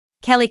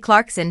Kelly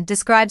Clarkson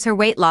describes her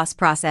weight loss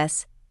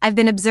process. I've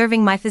been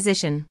observing my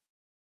physician.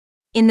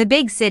 In the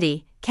big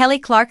city, Kelly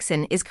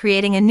Clarkson is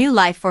creating a new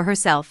life for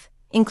herself,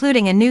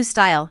 including a new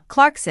style.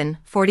 Clarkson,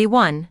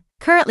 41,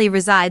 currently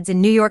resides in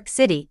New York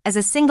City as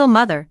a single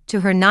mother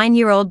to her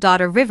 9-year-old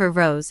daughter River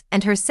Rose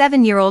and her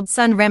 7-year-old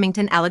son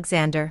Remington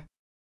Alexander.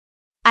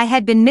 I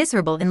had been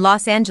miserable in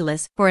Los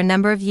Angeles for a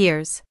number of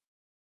years.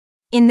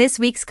 In this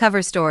week's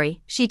cover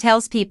story, she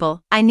tells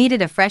people, I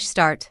needed a fresh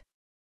start.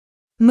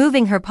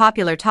 Moving her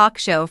popular talk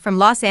show from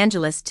Los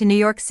Angeles to New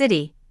York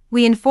City,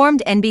 we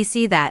informed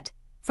NBC that,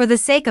 for the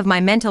sake of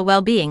my mental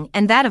well-being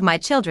and that of my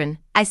children,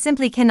 I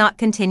simply cannot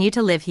continue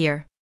to live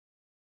here.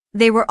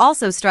 They were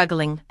also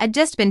struggling. I'd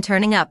just been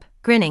turning up,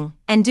 grinning,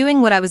 and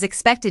doing what I was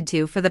expected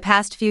to for the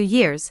past few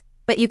years,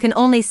 but you can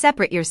only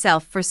separate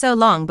yourself for so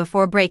long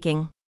before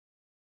breaking.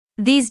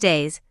 These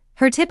days,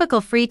 her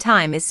typical free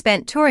time is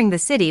spent touring the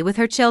city with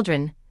her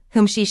children,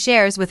 whom she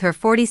shares with her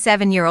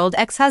 47-year-old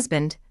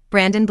ex-husband,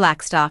 Brandon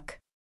Blackstock.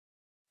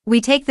 We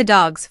take the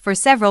dogs for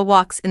several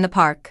walks in the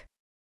park.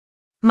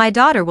 My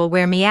daughter will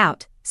wear me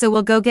out, so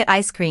we'll go get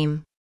ice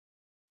cream.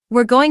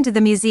 We're going to the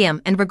museum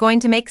and we're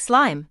going to make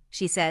slime,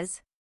 she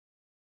says.